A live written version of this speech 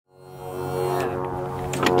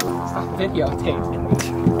Stop videotaping.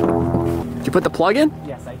 Did you put the plug in?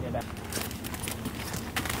 Yes, I did.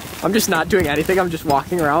 I'm just not doing anything. I'm just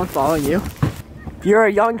walking around following you. You're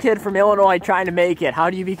a young kid from Illinois trying to make it. How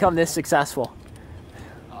do you become this successful?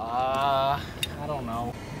 I don't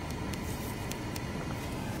know.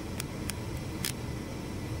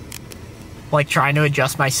 Like trying to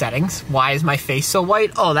adjust my settings. Why is my face so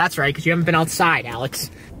white? Oh, that's right, because you haven't been outside,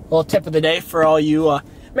 Alex. Little tip of the day for all you,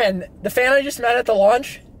 man, the fan I just met at the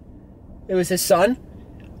launch, it was his son.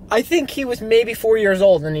 I think he was maybe 4 years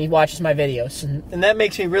old and he watches my videos. And that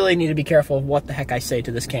makes me really need to be careful of what the heck I say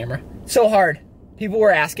to this camera. So hard. People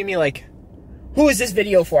were asking me like, who is this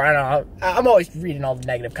video for? I don't know. I'm always reading all the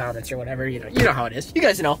negative comments or whatever. You know how it is. You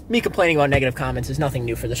guys know. Me complaining about negative comments is nothing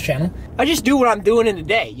new for this channel. I just do what I'm doing in the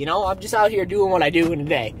day, you know? I'm just out here doing what I do in the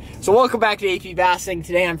day. So welcome back to AP Bassing.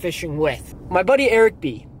 Today I'm fishing with my buddy Eric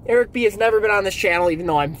B. Eric B has never been on this channel, even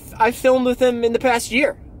though I've filmed with him in the past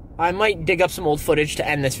year. I might dig up some old footage to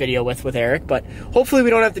end this video with Eric, but hopefully we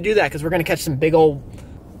don't have to do that because we're going to catch some big old...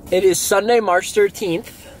 It is Sunday, March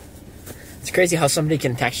 13th. It's crazy how somebody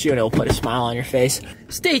can text you and it'll put a smile on your face.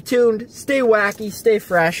 Stay tuned, stay wacky, stay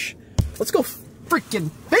fresh. Let's go freaking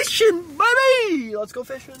fishing, baby! Let's go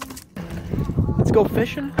fishing. Let's go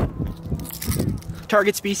fishing.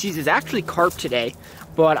 Target species is actually carp today,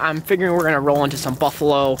 but I'm figuring we're gonna roll into some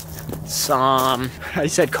buffalo, I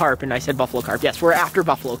said carp and I said buffalo carp. Yes, we're after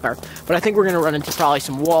buffalo carp, but I think we're gonna run into probably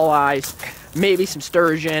some walleyes, maybe some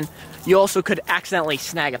sturgeon. You also could accidentally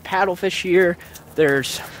snag a paddlefish here.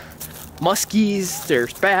 There's muskies,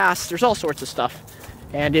 there's bass, there's all sorts of stuff.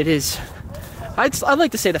 And it is, I'd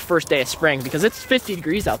like to say the first day of spring because it's 50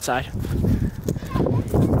 degrees outside.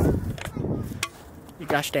 You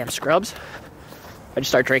gosh damn scrubs. I just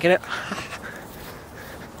start drinking it.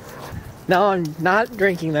 No, I'm not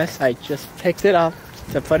drinking this. I just picked it up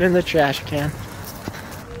to put in the trash can.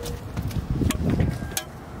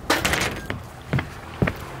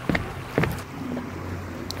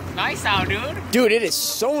 Nice out, dude. Dude, it is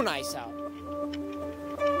so nice out.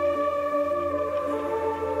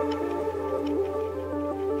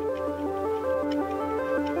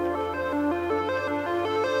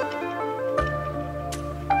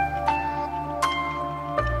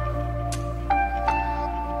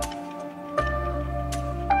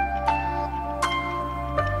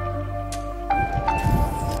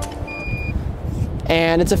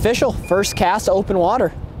 And it's official, first cast to open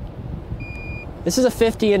water. This is a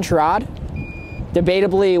 50-inch rod,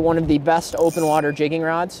 debatably one of the best open water jigging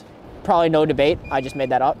rods. Probably no debate, I just made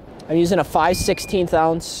that up. I'm using a 5/16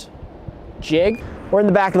 ounce jig. We're in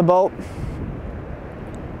the back of the boat.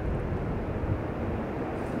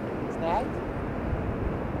 Snagged?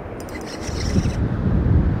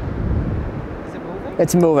 Is it moving?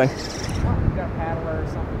 It's moving. Oh, you got a paddler or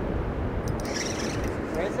something.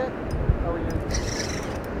 Where is it? Oh,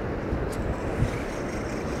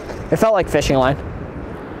 It felt like fishing line.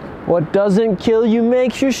 What doesn't kill you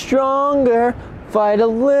makes you stronger. Fight a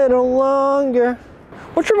little longer.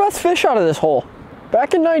 What's your best fish out of this hole?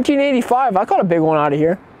 Back in 1985, I caught a big one out of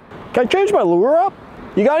here. Can I change my lure up?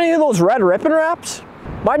 You got any of those red ripping wraps?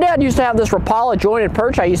 My dad used to have this Rapala jointed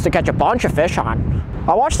perch I used to catch a bunch of fish on.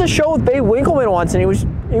 I watched this show with Babe Winkleman once and he was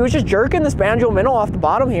just jerking this banjo minnow off the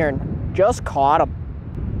bottom here and just caught him.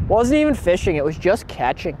 Wasn't even fishing, it was just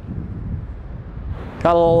catching.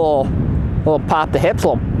 Got a little pop the hips,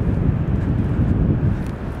 little.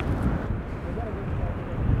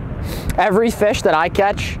 Every fish that I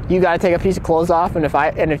catch, you gotta take a piece of clothes off, and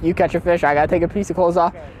if you catch a fish, I gotta take a piece of clothes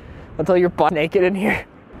off until you're butt naked in here.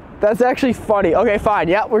 That's actually funny. Okay, fine.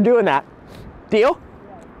 Yeah, we're doing that. Deal?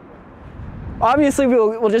 Obviously,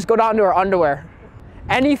 we'll just go down to our underwear.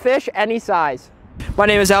 Any fish, any size. My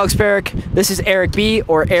name is Alex Perek. This is Eric B,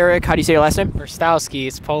 or Eric. How do you say your last name? Berstowski,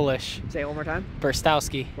 it's Polish. Say it one more time.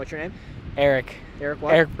 Berstowski. What's your name? Eric. Eric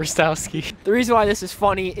what? Eric Berstowski. The reason why this is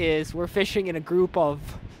funny is we're fishing in a group of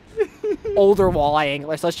older walleye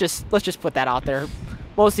anglers. Let's just put that out there.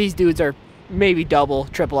 Most of these dudes are maybe double,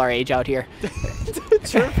 triple our age out here.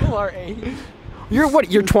 Triple our age? You're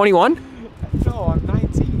what? You're 21? No, I'm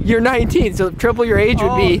 19. You're 19, so triple your age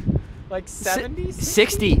would be like 70?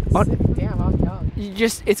 60. Damn, I'm young.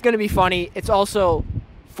 It's gonna be funny. It's also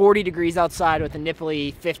 40 degrees outside with a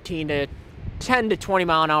nipply 10 to 20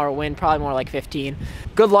 mile an hour wind, probably more like 15.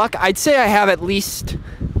 Good luck. I'd say I have at least,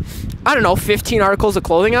 I don't know, 15 articles of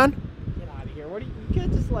clothing on. Get out of here. What do you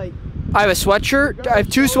can't just like... I have a sweatshirt, I have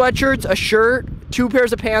 2 sweatshirts, a shirt, 2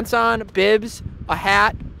 pairs of pants on, bibs, a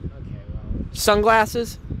hat, Okay, well,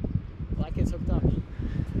 sunglasses. black kid's hooked up.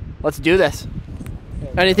 Let's do this.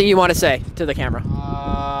 Anything you want to say to the camera?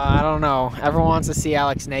 I don't know. Everyone wants to see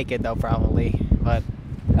Alex naked though, probably, but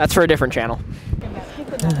That's for a different channel. Get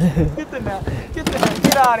the net. Get the net. Get the net.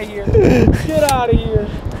 Get out of here. Get out of here.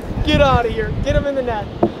 Get out of here. Get him in the net.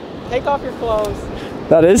 Take off your clothes.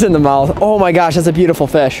 That is in the mouth. Oh my gosh, that's a beautiful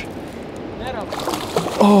fish. Net him.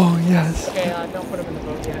 Oh, yes. Okay, don't put them in the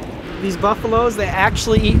boat yet. These buffaloes, they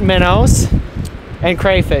actually eat minnows and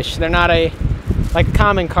crayfish. They're not like a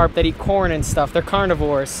common carp that eat corn and stuff. They're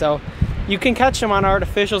carnivores, so you can catch them on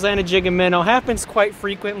artificials and a jig and minnow. Happens quite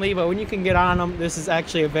frequently, but when you can get on them, this is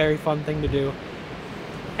actually a very fun thing to do.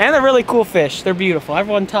 And they're really cool fish. They're beautiful.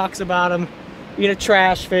 Everyone talks about them being a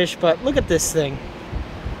trash fish, but look at this thing.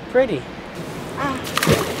 Pretty.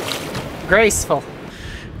 Graceful.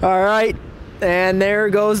 All right, and there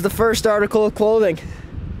goes the first article of clothing.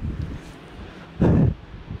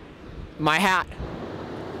 My hat.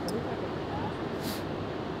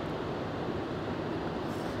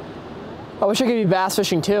 I wish I could be bass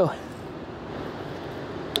fishing too.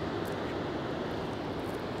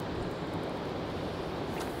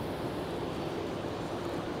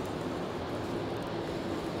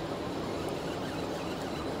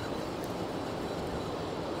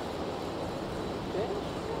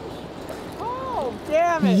 Oh,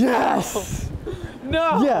 damn it! Yes!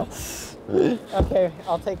 No! Yes! Okay,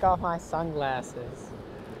 I'll take off my sunglasses.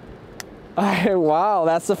 Wow,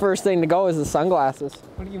 that's the first thing to go is the sunglasses.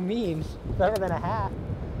 What do you mean? Better than a hat.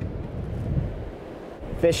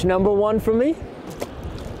 Fish number one for me.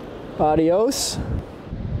 Adios.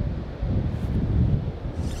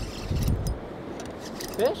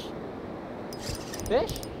 Fish?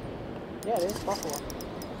 Fish? Yeah, it is buffalo.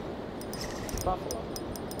 Buffalo.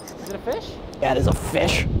 Is it a fish? That is a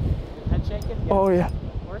fish. Head shaking? Yeah. Oh yeah.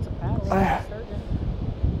 Or it's a paddle. Or a sturgeon.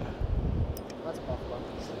 That's buffalo.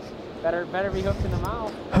 Better be hooked in the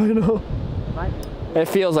mouth. I know. It might be. It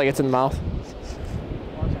feels like it's in the mouth.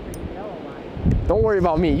 Watch out for the yellow line. Don't worry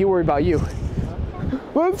about me, you worry about you.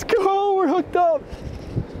 Let's go, we're hooked up.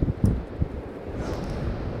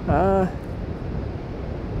 Oh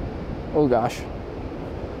gosh.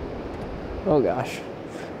 Oh gosh.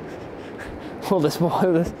 Will this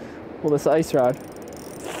ice rod?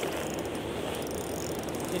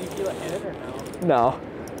 Did you feel it hit it or no? No.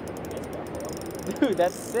 It's buffalo. Dude,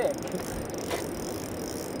 that's sick.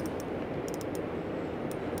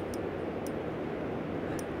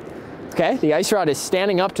 Okay, the ice rod is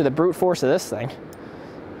standing up to the brute force of this thing.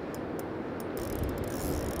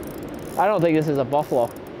 I don't think this is a buffalo.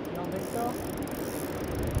 You don't think so?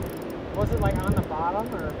 Was it like on the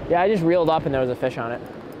bottom or? Yeah, I just reeled up and there was a fish on it.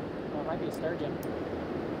 Well, it might be a sturgeon.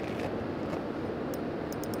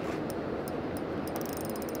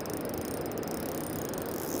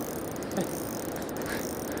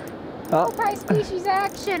 Multi-species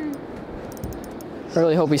action. I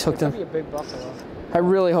really hope he's hooked It's gonna in. be a big buffalo. I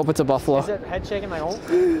really hope it's a buffalo. Is it head shaking like, oh?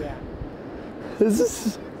 Yeah. This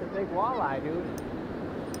It's a big walleye, dude.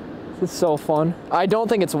 is so fun. I don't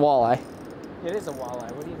think it's a walleye. It is a walleye.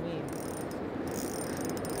 What do you mean?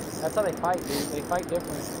 That's how they fight, dude. They fight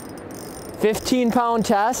different. 15-pound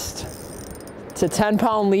test to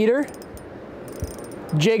 10-pound leader.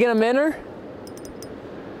 Jig and a minnow.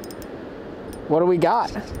 What do we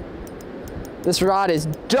got? This rod is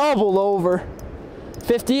doubled over.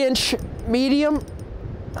 50-inch medium.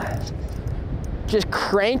 Just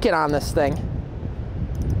cranking on this thing. I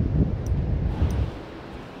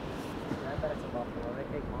bet it's a buffalo. They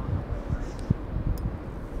take long on.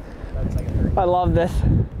 That's like a 30. I love this.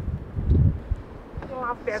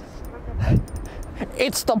 Love this.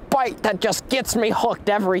 It's the bite that just gets me hooked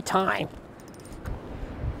every time.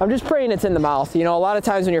 I'm just praying it's in the mouth. You know, a lot of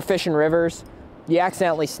times when you're fishing rivers, you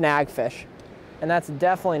accidentally snag fish. And that's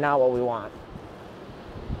definitely not what we want.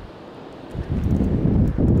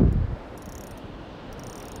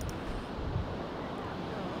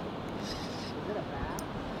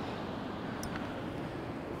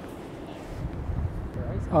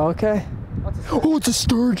 Okay. Oh, it's a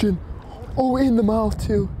sturgeon. Oh, in the mouth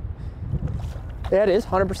too. Yeah, it is.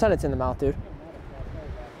 100% it's in the mouth, dude.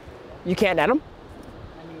 You can't net them? I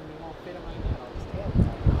mean, we won't fit in my net. I'll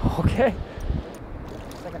just tail it. Okay.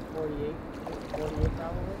 It's like a 48. 48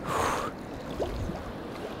 probably.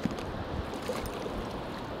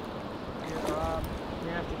 You're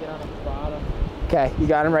gonna have to get on the bottom. Okay, you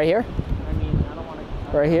got him right here? I mean, I don't want to.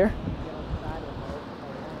 Right here? Get on the side of the boat.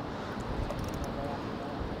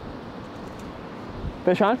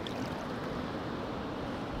 Fish on?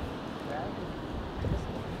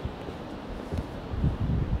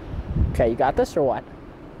 Okay, you got this or what?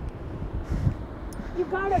 You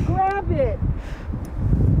gotta grab it.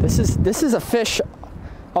 This is a fish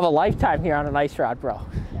of a lifetime here on an ice rod, bro.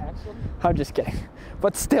 Actually, I'm just kidding.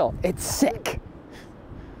 But still, it's sick.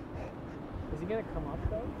 is he gonna come up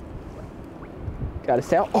though? Got his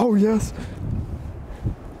tail. Oh, yes.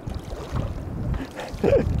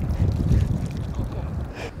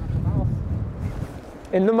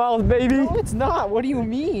 In the mouth, baby. No, it's not. What do you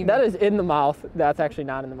mean? That is in the mouth. That's actually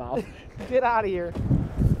not in the mouth. Get out of here.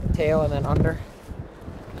 Tail and then under.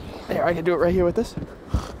 There, I can do it right here with this.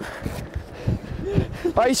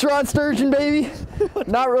 Ice rod sturgeon, baby.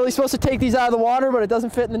 Not really supposed to take these out of the water, but it doesn't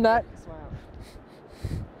fit in the net.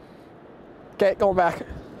 Okay, going back. There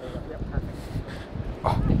you go. Yep, perfect.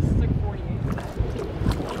 Oh. This is like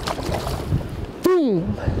 48.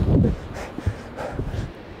 Boom.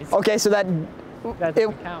 Okay, so that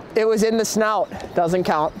doesn't count. It was in the snout. Doesn't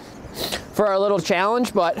count for our little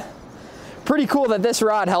challenge, but pretty cool that this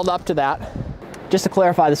rod held up to that. Just to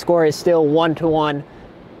clarify, the score is still 1-1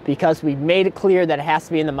 because we made it clear that it has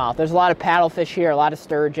to be in the mouth. There's a lot of paddlefish here, a lot of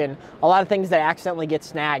sturgeon, a lot of things that accidentally get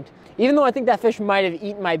snagged. Even though I think that fish might have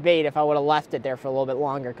eaten my bait if I would have left it there for a little bit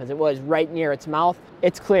longer because it was right near its mouth,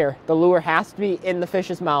 it's clear the lure has to be in the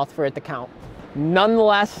fish's mouth for it to count.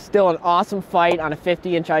 Nonetheless, still an awesome fight on a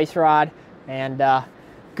 50-inch ice rod, and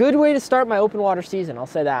good way to start my open water season, I'll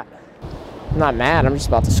say that. I'm not mad, I'm just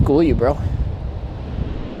about to school you, bro.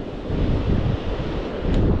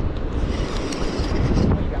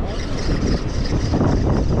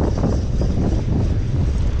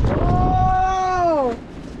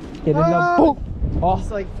 Get in the boat. Oh,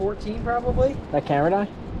 It's like 14 probably. that camera die?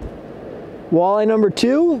 Walleye number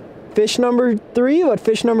 2, fish number 3, but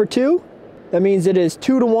fish number 2. That means it is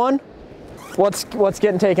 2-1. What's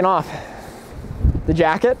getting taken off? The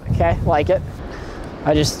jacket? Okay, like it.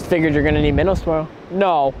 I just figured you're gonna need minnows tomorrow.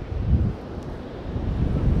 No.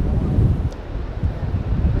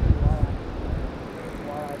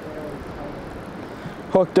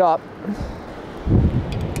 Hooked up.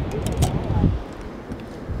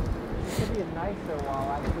 Could be a nicer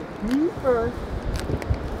walleye. You first.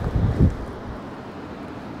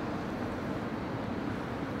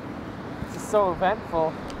 This is so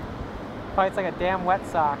eventful. Fights like a damn wet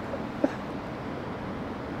sock.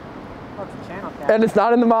 Oh, it's a channel cat. And it's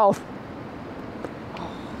not in the mouth.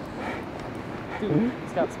 Dude,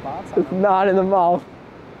 it's got spots on It's it. not in the mouth.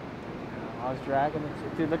 I was dragging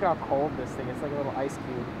it. Dude, look how cold this thing is. It's like a little ice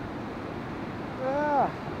cube.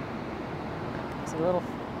 Ah. It's a little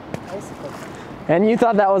icicle. And you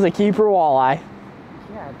thought that was a keeper walleye.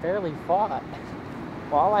 Yeah, I barely fought.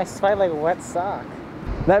 Walleye fight like a wet sock.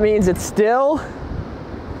 That means it's still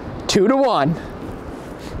 2-1.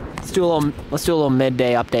 Let's do a little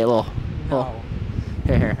midday update. No.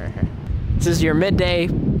 Here. This is your midday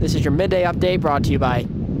update brought to you by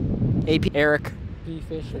AP Eric Bee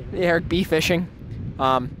fishing. Eric B Fishing.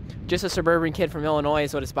 Just a suburban kid from Illinois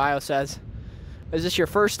is what his bio says. Is this your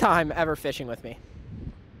first time ever fishing with me?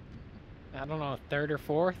 I don't know, third or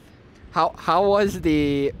fourth? How was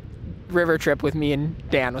the river trip with me and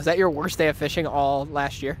Dan? Was that your worst day of fishing all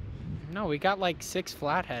last year? No, we got like 6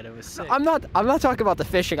 flathead. It was sick. I'm not talking about the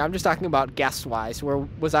fishing. I'm just talking about guest wise.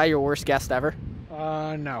 Was I your worst guest ever?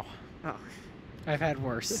 No. Oh. I've had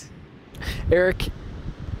worse. Eric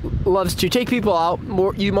loves to take people out.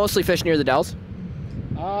 You mostly fish near the Dells?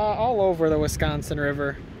 All over the Wisconsin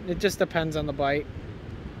River. It just depends on the bite.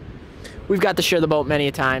 We've got to share the boat many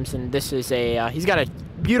a times, and this is he's got a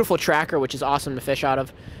beautiful tracker, which is awesome to fish out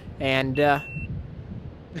of. And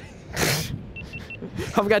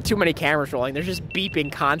I've got too many cameras rolling. There's just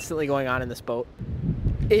beeping constantly going on in this boat.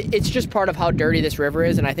 It's just part of how dirty this river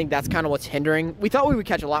is, and I think that's kind of what's hindering. We thought we would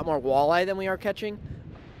catch a lot more walleye than we are catching.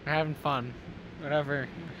 We're having fun. Whatever.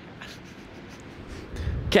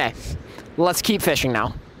 Okay, let's keep fishing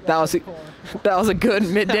now. That was a good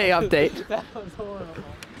midday update. That was horrible.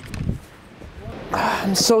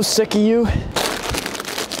 I'm so sick of you.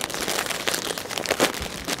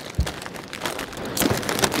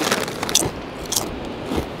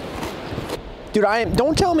 Dude,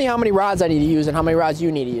 don't tell me how many rods I need to use and how many rods you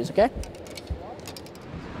need to use, okay?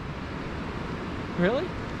 Really?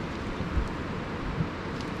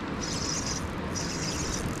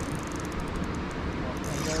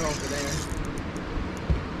 They're over there.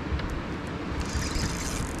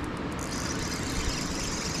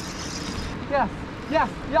 Yeah.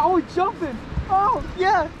 Oh, he's jumping. Oh,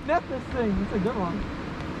 yeah. Net this thing. It's a good one.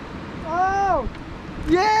 Oh,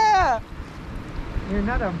 yeah. Here,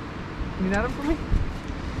 net him. Can you net him for me?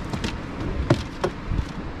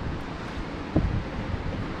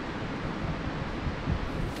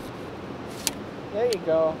 There you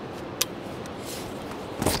go.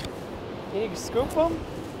 Can you scoop them?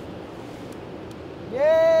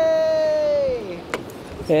 Yay!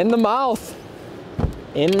 In the mouth.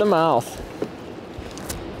 In the mouth.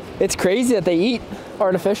 It's crazy that they eat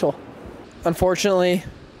artificial. unfortunately,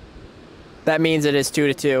 that means it is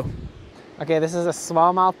 2-2. Okay, this is a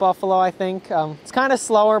smallmouth buffalo, I think. It's kind of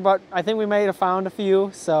slower, but I think we may have found a few,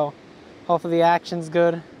 so hopefully the action's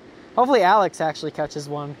good. Hopefully Alex actually catches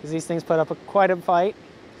one, because these things put up quite a fight.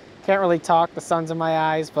 Can't really talk, the sun's in my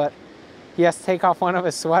eyes, but he has to take off one of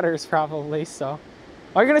his sweaters probably, so.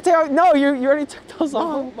 Are you gonna take off? No, you already took those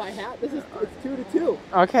off. My hat, it's 2-2.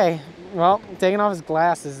 Okay, well, taking off his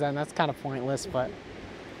glasses then, that's kind of pointless, but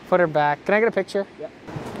put her back. Can I get a picture? Yeah.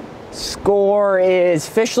 Score is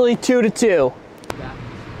officially 2-2. Yeah.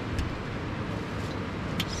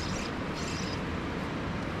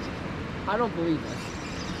 I don't believe this.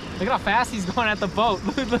 Look at how fast he's going at the boat.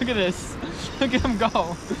 Look at this. Look at him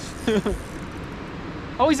go.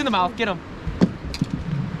 Oh, he's in the mouth. Get him.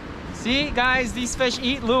 See, guys, these fish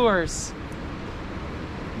eat lures.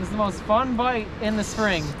 This is the most fun bite in the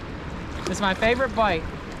spring. This is my favorite bite.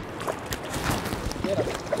 Get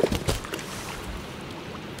him.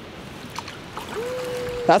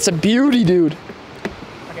 That's a beauty, dude.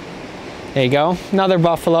 Okay. There you go. Another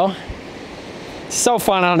buffalo. So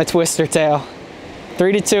fun on a twister tail.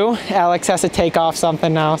 3-2. Alex has to take off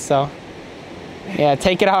something now, so yeah,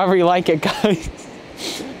 take it however you like it, guys.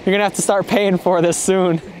 You're gonna have to start paying for this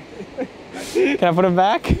soon. Can I put him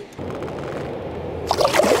back?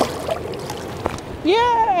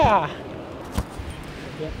 Yeah!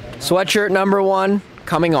 Sweatshirt number 1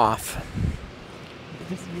 coming off.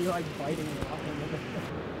 Just me like biting it off.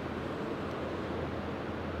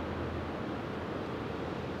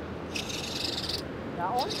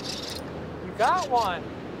 Got one? You got one!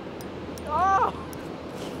 Oh!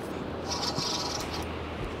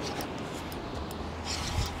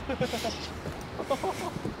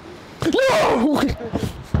 No!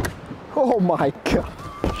 Oh my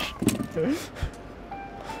gosh.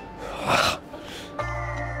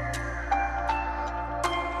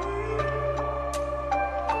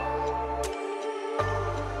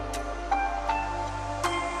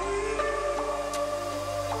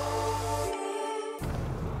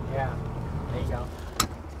 Yeah, there you go.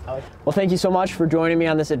 Well, thank you so much for joining me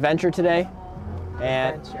on this adventure today,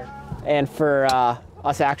 and for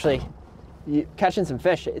us actually catching some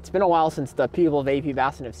fish. It's been a while since the people of AP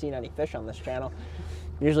Bassin have seen any fish on this channel.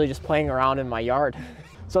 Usually just playing around in my yard.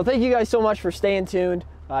 So thank you guys so much for staying tuned.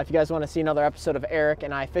 If you guys want to see another episode of Eric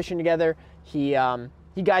and I fishing together, he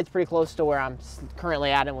guides pretty close to where I'm currently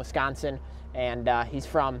at in Wisconsin, and he's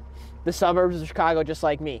from the suburbs of Chicago just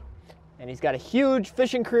like me. And he's got a huge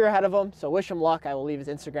fishing career ahead of him, so wish him luck. I will leave his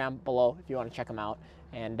Instagram below if you want to check him out.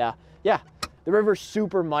 And yeah, the river's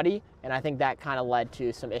super muddy, and I think that kind of led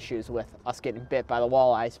to some issues with us getting bit by the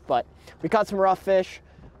walleyes. But we caught some rough fish,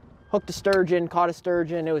 hooked a sturgeon, caught a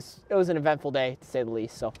sturgeon. It was an eventful day, to say the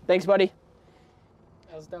least. So thanks, buddy.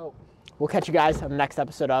 That was dope. We'll catch you guys on the next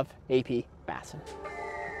episode of AP Bassin.